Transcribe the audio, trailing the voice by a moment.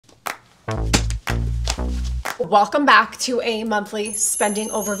Welcome back to a monthly spending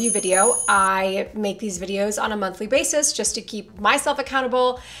overview video. I make these videos on a monthly basis just to keep myself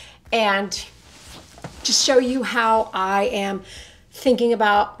accountable and just show you how I am thinking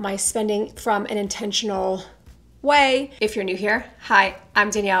about my spending from an intentional way. If you're new here, hi, I'm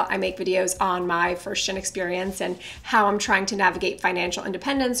Danielle. I make videos on my first-gen experience and how I'm trying to navigate financial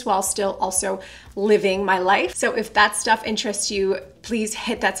independence while still also living my life. So if that stuff interests you, please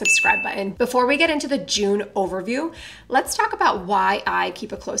hit that subscribe button. Before we get into the June overview, let's talk about why I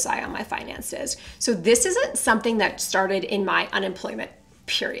keep a close eye on my finances. So this isn't something that started in my unemployment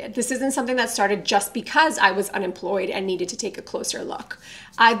period. This isn't something that started just because I was unemployed and needed to take a closer look.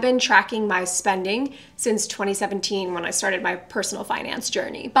 I've been tracking my spending since 2017 when I started my personal finance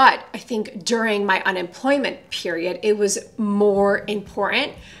journey. But I think during my unemployment period, it was more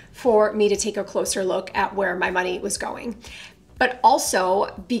important for me to take a closer look at where my money was going. But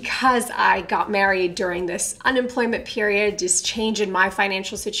also because I got married during this unemployment period, this change in my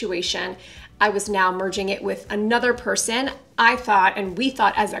financial situation, I was now merging it with another person. I thought, and we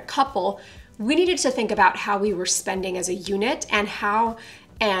thought as a couple, we needed to think about how we were spending as a unit and how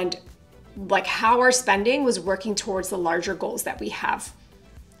our spending was working towards the larger goals that we have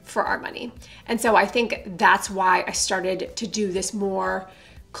for our money. And so I think that's why I started to do this more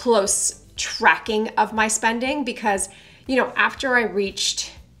close tracking of my spending because, you know, after I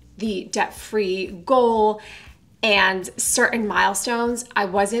reached the debt-free goal and certain milestones, I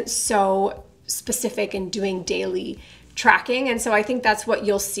wasn't so specific in doing daily tracking. And so I think that's what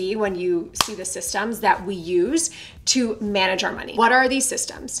you'll see when you see the systems that we use to manage our money. What are these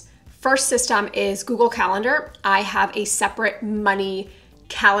systems? First system is Google Calendar. I have a separate money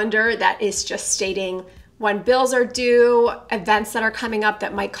calendar that is just stating when bills are due, events that are coming up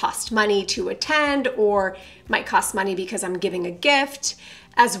that might cost money to attend or might cost money because I'm giving a gift,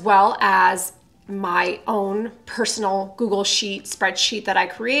 as well as my own personal Google Sheet spreadsheet that I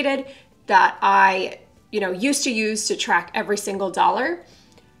created that I used to use to track every single dollar.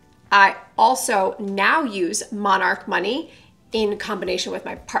 I also now use Monarch Money in combination with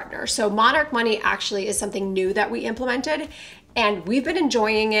my partner. So Monarch Money actually is something new that we implemented and we've been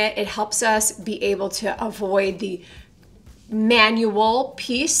enjoying it. It helps us be able to avoid the manual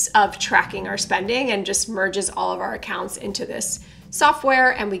piece of tracking our spending and just merges all of our accounts into this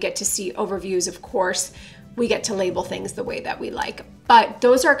software and we get to see overviews. Of course, we get to label things the way that we like. But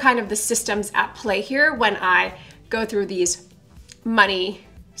those are kind of the systems at play here. When I go through these money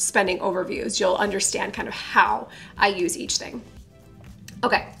spending overviews, you'll understand kind of how I use each thing.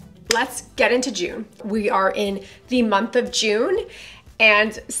 Okay, let's get into June. We are in the month of June.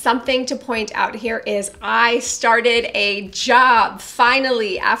 And something to point out here is I started a job.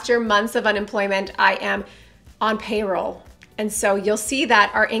 Finally, after months of unemployment, I am on payroll. And so you'll see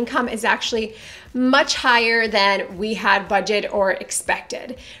that our income is actually much higher than we had budgeted or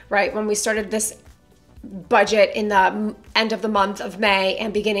expected, right? When we started this budget in the end of the month of May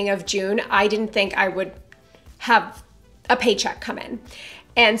and beginning of June, I didn't think I would have a paycheck come in.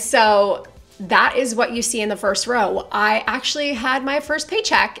 And so that is what you see in the first row. I actually had my first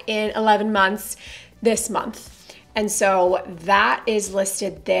paycheck in 11 months this month. And so that is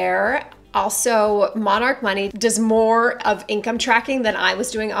listed there. Also, Monarch Money does more of income tracking than I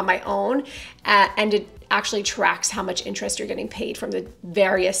was doing on my own, and it actually tracks how much interest you're getting paid from the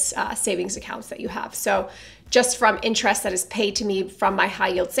various savings accounts that you have. So just from interest that is paid to me from my high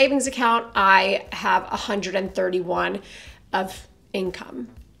yield savings account, I have 131 of income.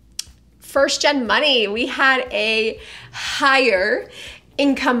 First gen money, we had a higher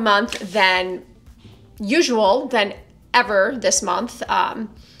income month than usual, than ever this month.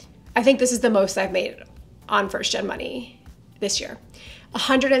 I think this is the most I've made on first gen money this year.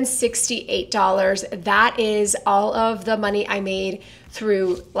 $168. That is all of the money I made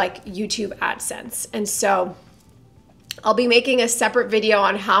through like YouTube AdSense. And so I'll be making a separate video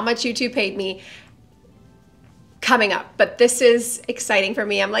on how much YouTube paid me coming up, but this is exciting for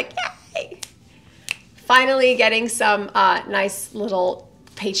me. I'm like, yay! Finally getting some nice little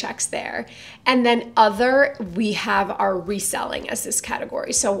paychecks there. And then other, we have our reselling as this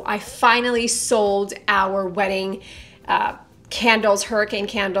category. So I finally sold our wedding candles, hurricane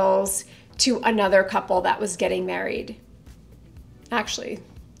candles, to another couple that was getting married. Actually,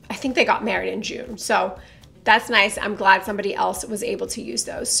 I think they got married in June. So that's nice. I'm glad somebody else was able to use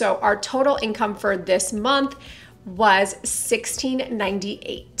those. So our total income for this month was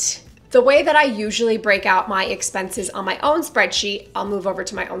 $16.98. The way that I usually break out my expenses on my own spreadsheet, I'll move over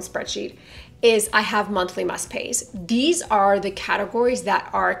to my own spreadsheet, is I have monthly must pays. These are the categories that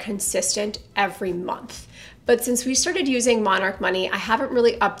are consistent every month. But since we started using Monarch Money, I haven't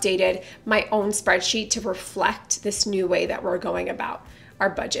really updated my own spreadsheet to reflect this new way that we're going about our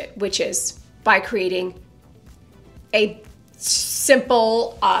budget, which is by creating a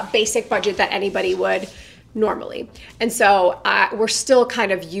simple, basic budget that anybody would normally. And so we're still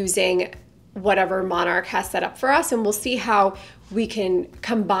kind of using whatever Monarch has set up for us, and we'll see how we can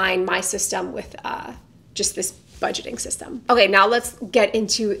combine my system with just this budgeting system. Okay, now let's get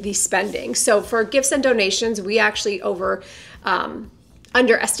into the spending. So for gifts and donations, we actually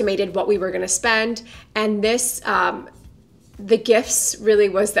underestimated what we were going to spend, and this the gifts really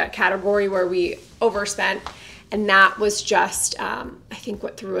was that category where we overspent, and that was just I think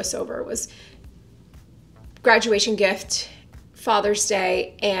what threw us over was graduation gift, Father's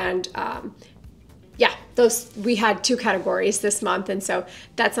Day, and we had 2 categories this month, and so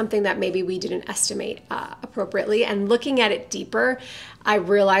that's something that maybe we didn't estimate appropriately. And looking at it deeper, I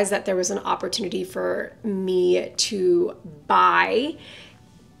realized that there was an opportunity for me to buy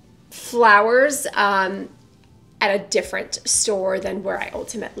flowers at a different store than where I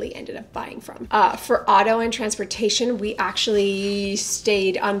ultimately ended up buying from. For auto and transportation, we actually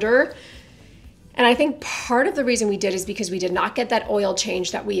stayed under. And I think part of the reason we did is because we did not get that oil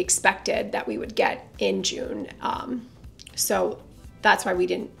change that we expected that we would get in June. So that's why we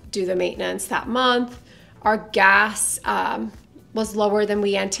didn't do the maintenance that month. Our gas was lower than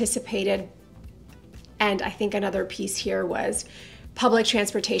we anticipated. And I think another piece here was public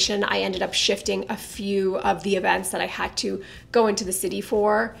transportation. I ended up shifting a few of the events that I had to go into the city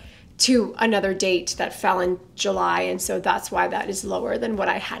for to another date that fell in July. And so that's why that is lower than what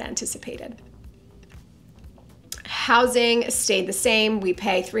I had anticipated. Housing stayed the same. We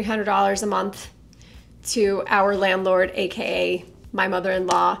pay $300 a month to our landlord, aka my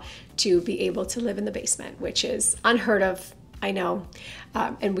mother-in-law, to be able to live in the basement, which is unheard of, I know,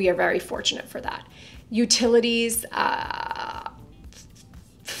 and we are very fortunate for that. Utilities,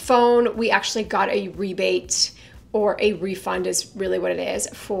 phone, we actually got a rebate, or a refund is really what it is,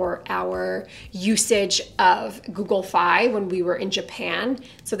 for our usage of Google Fi when we were in Japan.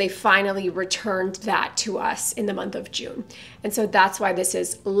 So they finally returned that to us in the month of June. And so that's why this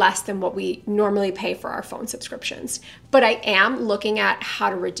is less than what we normally pay for our phone subscriptions. But I am looking at how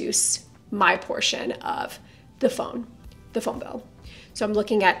to reduce my portion of the phone bill. So I'm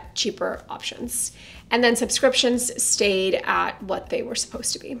looking at cheaper options. And then subscriptions stayed at what they were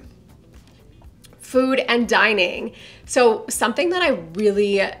supposed to be. Food and dining. So something that I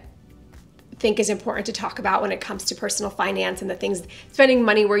really think is important to talk about when it comes to personal finance and the things, spending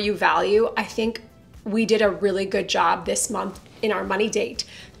money where you value. I think we did a really good job this month in our money date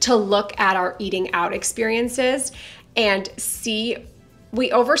to look at our eating out experiences and see,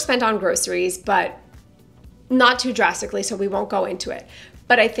 we overspent on groceries, but not too drastically, so we won't go into it.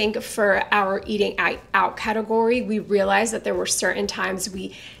 But I think for our eating out category, we realized that there were certain times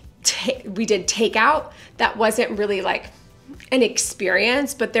we did takeout that wasn't really like an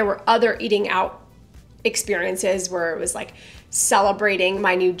experience, but there were other eating out experiences where it was like celebrating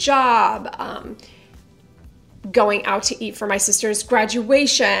my new job, going out to eat for my sister's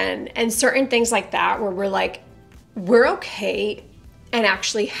graduation, and certain things like that, where we're like, we're okay and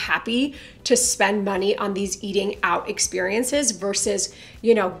actually happy to spend money on these eating out experiences versus,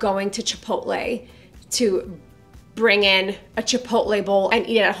 going to Chipotle to bring in a Chipotle bowl and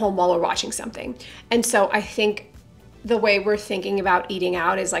eat it at home while we're watching something. And so I think the way we're thinking about eating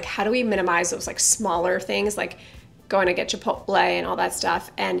out is like, how do we minimize those like smaller things, like going to get Chipotle and all that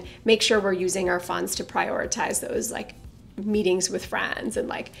stuff, and make sure we're using our funds to prioritize those like meetings with friends and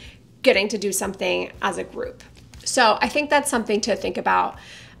like getting to do something as a group. So I think that's something to think about.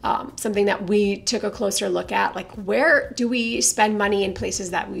 Something that we took a closer look at, like where do we spend money in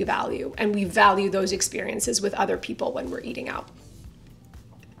places that we value, and we value those experiences with other people when we're eating out.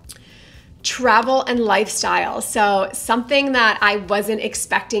 Travel and lifestyle. So something that I wasn't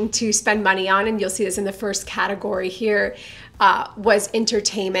expecting to spend money on, and you'll see this in the first category here, was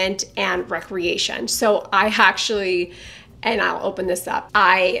entertainment and recreation. So I actually, and I'll open this up,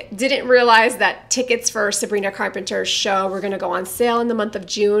 I didn't realize that tickets for Sabrina Carpenter's show were going to go on sale in the month of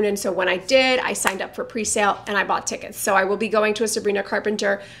June. And so when I did, I signed up for pre-sale and I bought tickets. So I will be going to a Sabrina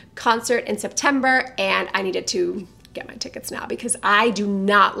Carpenter concert in September, and I needed to get my tickets now because I do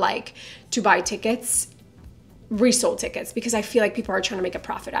not like to buy tickets, resold tickets, because I feel like people are trying to make a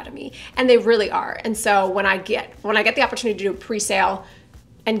profit out of me, and they really are. And so when I get the opportunity to do a pre-sale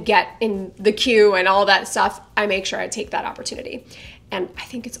and get in the queue and all that stuff, I make sure I take that opportunity. And I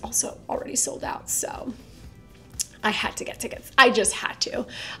think it's also already sold out, so I had to get tickets. I just had to.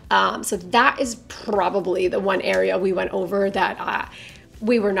 So that is probably the one area we went over that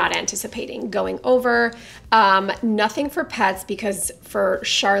we were not anticipating going over. Nothing for pets because for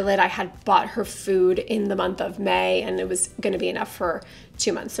Charlotte, I had bought her food in the month of May and it was going to be enough for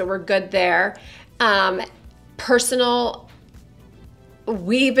 2 months. So we're good there. Personal,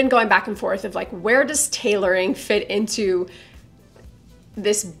 we've been going back and forth of like, where does tailoring fit into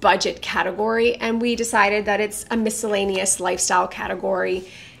this budget category? And we decided that it's a miscellaneous lifestyle category.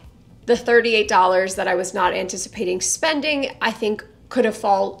 The $38 that I was not anticipating spending, I think could have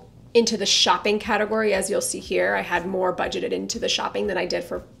fallen into the shopping category. As you'll see here, I had more budgeted into the shopping than I did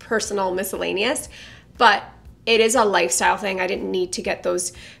for personal miscellaneous, but it is a lifestyle thing. I didn't need to get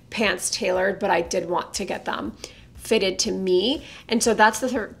those pants tailored, but I did want to get them fitted to me. And so that's the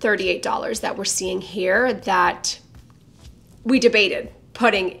 $38 that we're seeing here that we debated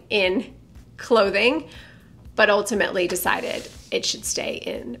putting in clothing, but ultimately decided it should stay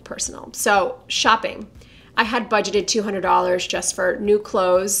in personal. So shopping, I had budgeted $200 just for new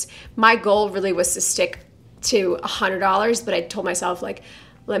clothes. My goal really was to stick to $100, but I told myself like,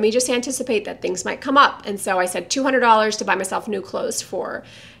 let me just anticipate that things might come up. And so I said $200 to buy myself new clothes for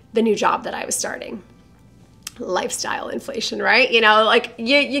the new job that I was starting. Lifestyle inflation, right? You know, like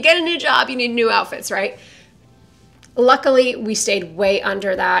you get a new job, you need new outfits, right? Luckily, we stayed way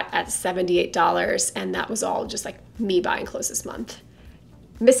under that at $78, and that was all just like me buying clothes this month.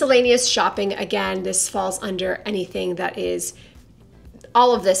 Miscellaneous shopping, again, this falls under anything that is,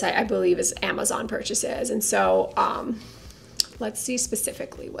 all of this I believe is Amazon purchases. And so let's see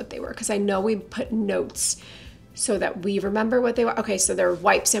specifically what they were, because I know we put notes so that we remember what they were. Okay, so they're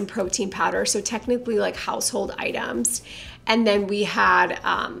wipes and protein powder, so technically like household items. And then we had,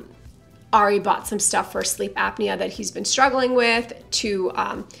 Ari bought some stuff for sleep apnea that he's been struggling with to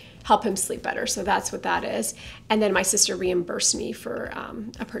help him sleep better. So that's what that is. And then my sister reimbursed me for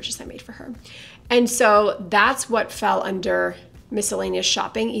a purchase I made for her. And so that's what fell under miscellaneous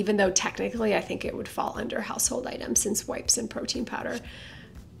shopping, even though technically I think it would fall under household items since wipes and protein powder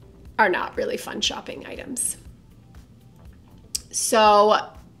are not really fun shopping items. So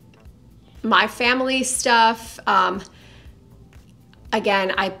my family stuff,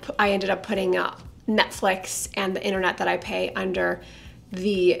 again, I ended up putting Netflix and the internet that I pay under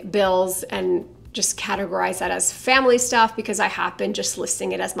the bills and just categorize that as family stuff because I have been just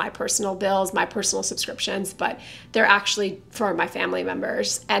listing it as my personal bills, my personal subscriptions, but they're actually for my family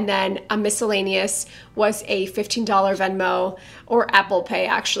members. And then a miscellaneous was a $15 Venmo or Apple Pay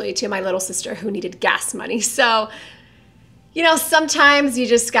actually to my little sister who needed gas money. So, you know, sometimes you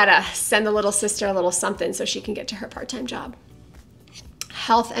just gotta send the little sister a little something so she can get to her part-time job.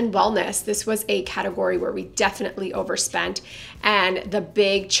 Health and wellness. This was a category where we definitely overspent, and the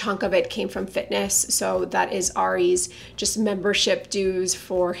big chunk of it came from fitness. So that is Ari's just membership dues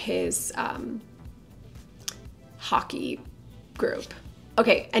for his hockey group.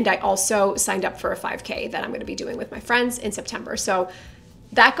 Okay, and I also signed up for a 5K that I'm going to be doing with my friends in September. So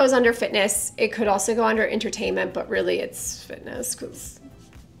that goes under fitness. It could also go under entertainment, but really it's fitness because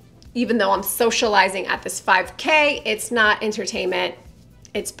even though I'm socializing at this 5K, it's not entertainment.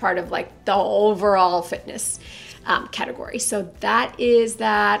 It's part of like the overall fitness category. So that is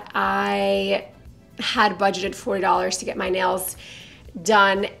that. I had budgeted $40 to get my nails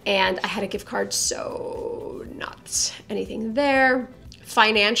done and I had a gift card, so not anything there.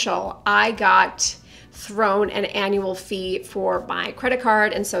 Financial, I got thrown an annual fee for my credit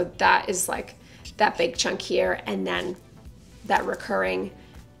card, and so that is like that big chunk here, and then that recurring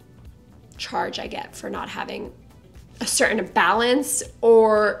charge I get for not having a certain balance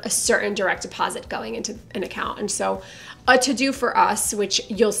or a certain direct deposit going into an account. And so a to-do for us, which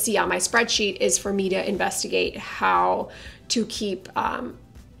you'll see on my spreadsheet, is for me to investigate how to keep,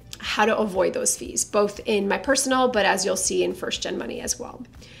 how to avoid those fees, both in my personal, but as you'll see in First Gen Money as well.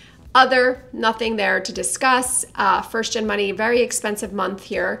 Other, nothing there to discuss. First Gen Money, very expensive month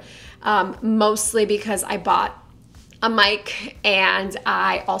here, mostly because I bought a mic and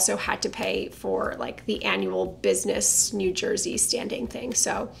I also had to pay for like the annual Business New Jersey standing thing.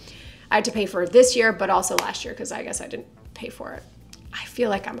 So I had to pay for it this year, but also last year because I guess I didn't pay for it. I feel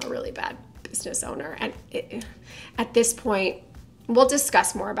like I'm a really bad business owner, and at this point, we'll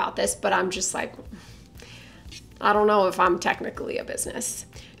discuss more about this, but I'm just like, I don't know if I'm technically a business.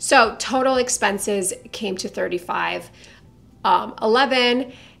 So total expenses came to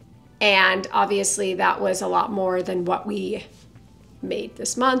 $35.11, and obviously that was a lot more than what we made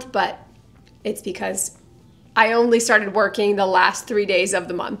this month, but it's because I only started working the last 3 days of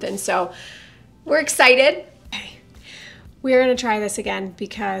the month, and so we're excited. We're gonna try this again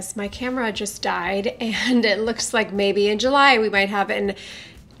because my camera just died, and it looks like maybe in July we might have an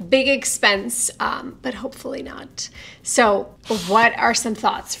big expense, but hopefully not. So what are some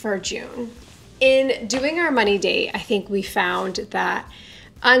thoughts for June? In doing our money date, I think we found that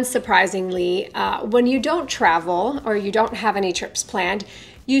unsurprisingly, when you don't travel or you don't have any trips planned,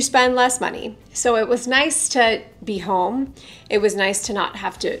 you spend less money. So it was nice to be home. It was nice to not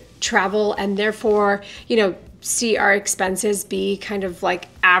have to travel and therefore, see our expenses be kind of like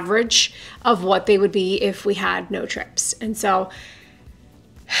average of what they would be if we had no trips. And so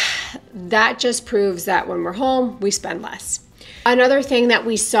that just proves that when we're home, we spend less. Another thing that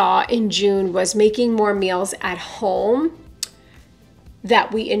we saw in June was making more meals at home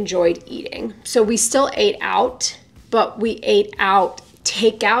that we enjoyed eating. So we still ate out, but we ate out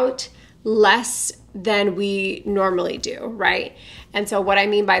takeout less than we normally do, right? And so what I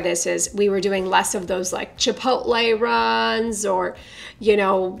mean by this is we were doing less of those like Chipotle runs or,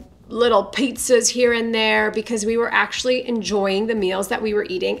 little pizzas here and there because we were actually enjoying the meals that we were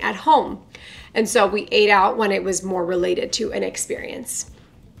eating at home. And so we ate out when it was more related to an experience.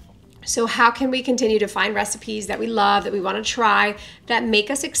 So how can we continue to find recipes that we love, that we want to try, that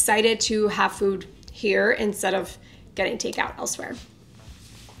make us excited to have food here instead of getting takeout elsewhere?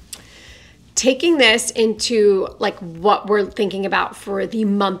 Taking this into like what we're thinking about for the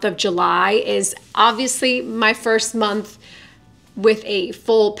month of July is obviously my first month with a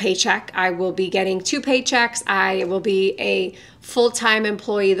full paycheck. I will be getting 2 paychecks. I will be a full-time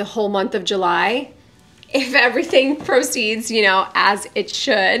employee the whole month of July if everything proceeds, as it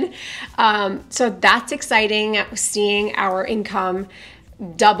should. So that's exciting, seeing our income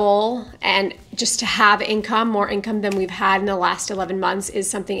double, and just to have more income than we've had in the last 11 months is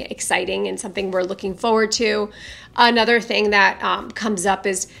something exciting and something we're looking forward to. Another thing that comes up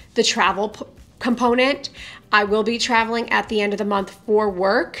is the travel component. I will be traveling at the end of the month for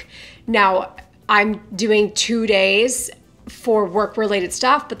work. Now, I'm doing 2 days for work-related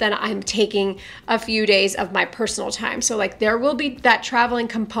stuff, but then I'm taking a few days of my personal time. So there will be that traveling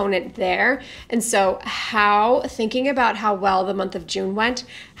component there. And so thinking about how well the month of June went,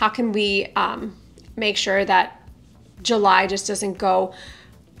 how can we make sure that July just doesn't go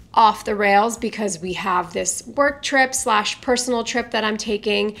off the rails because we have this work trip / personal trip that I'm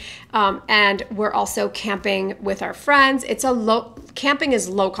taking, and we're also camping with our friends. Camping is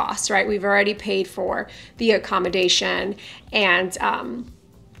low cost, right? We've already paid for the accommodation, and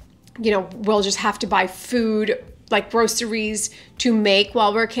we'll just have to buy food like groceries to make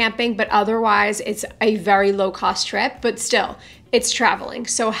while we're camping, but otherwise it's a very low cost trip, but still it's traveling.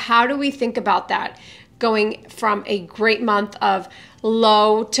 So how do we think about that? Going from a great month of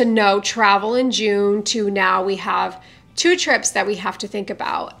low to no travel in June to now we have 2 trips that we have to think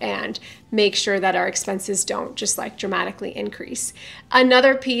about and make sure that our expenses don't just dramatically increase.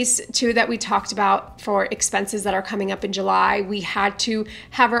 Another piece too that we talked about for expenses that are coming up in July, we had to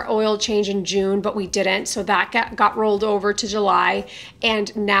have our oil change in June, but we didn't. So that got rolled over to July,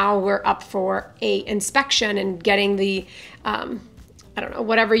 and now we're up for a inspection and getting the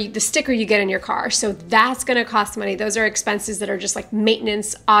the sticker you get in your car. So that's going to cost money. Those are expenses that are just like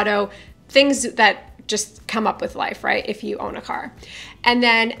maintenance, auto, things that just come up with life, right? If you own a car. And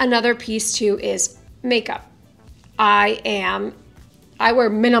then another piece too is makeup. I wear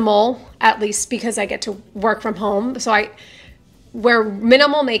minimal, at least because I get to work from home. So I wear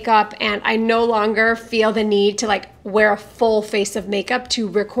minimal makeup, and I no longer feel the need to wear a full face of makeup to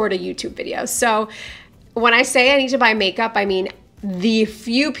record a YouTube video. So when I say I need to buy makeup, I mean the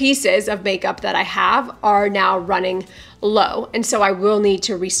few pieces of makeup that I have are now running low. And so I will need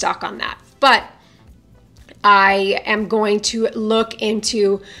to restock on that. But I am going to look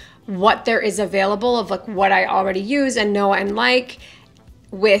into what there is available of what I already use and know and like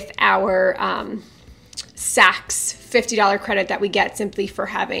with our Saks $50 credit that we get simply for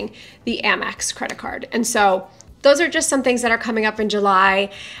having the Amex credit card. And so those are just some things that are coming up in July.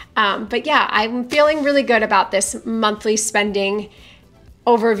 But yeah, I'm feeling really good about this monthly spending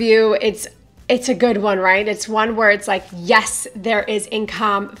overview. It's a good one, right? It's one where it's yes, there is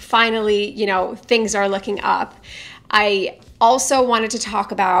income. Finally, things are looking up. I also wanted to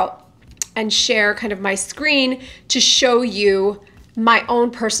talk about and share kind of my screen to show you my own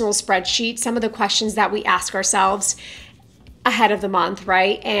personal spreadsheet, some of the questions that we ask ourselves ahead of the month,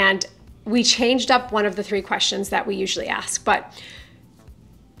 right? And we changed up one of the 3 questions that we usually ask, but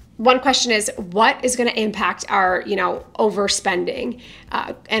one question is, what is going to impact our, overspending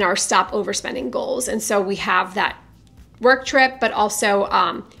and our stop overspending goals? And so we have that work trip, but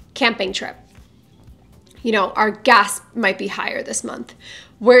also camping trip. Our gas might be higher this month.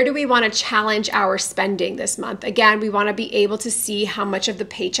 Where do we want to challenge our spending this month? Again, we want to be able to see how much of the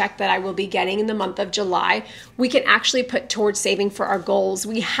paycheck that I will be getting in the month of July we can actually put towards saving for our goals.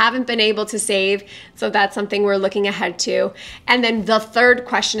 We haven't been able to save, so that's something we're looking ahead to. And then the third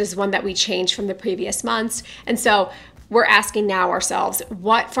question is one that we changed from the previous months. And so we're asking now ourselves,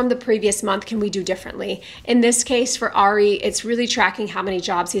 what from the previous month can we do differently? In this case, for Ari, it's really tracking how many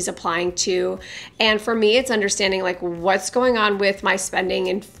jobs he's applying to. And for me, it's understanding like what's going on with my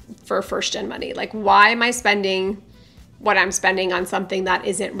spending for first gen money. Like, why am I spending what I'm spending on something that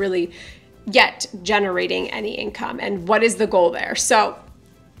isn't really yet generating any income? And what is the goal there? So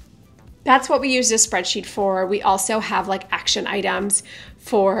that's what we use this spreadsheet for. We also have like action items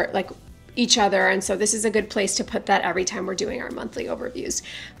for like each other. And so this is a good place to put that every time we're doing our monthly overviews.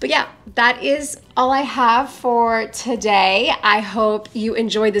 But yeah, that is all I have for today. I hope you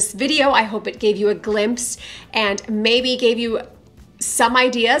enjoyed this video. I hope it gave you a glimpse and maybe gave you some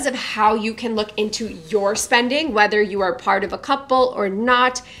ideas of how you can look into your spending, whether you are part of a couple or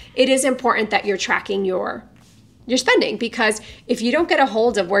not. It is important that you're tracking your spending, because if you don't get a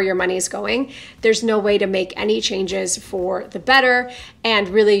hold of where your money is going, there's no way to make any changes for the better, and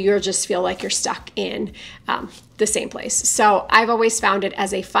really you'll just feel like you're stuck in the same place. So I've always found it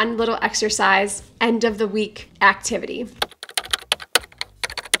as a fun little exercise, end of the week activity.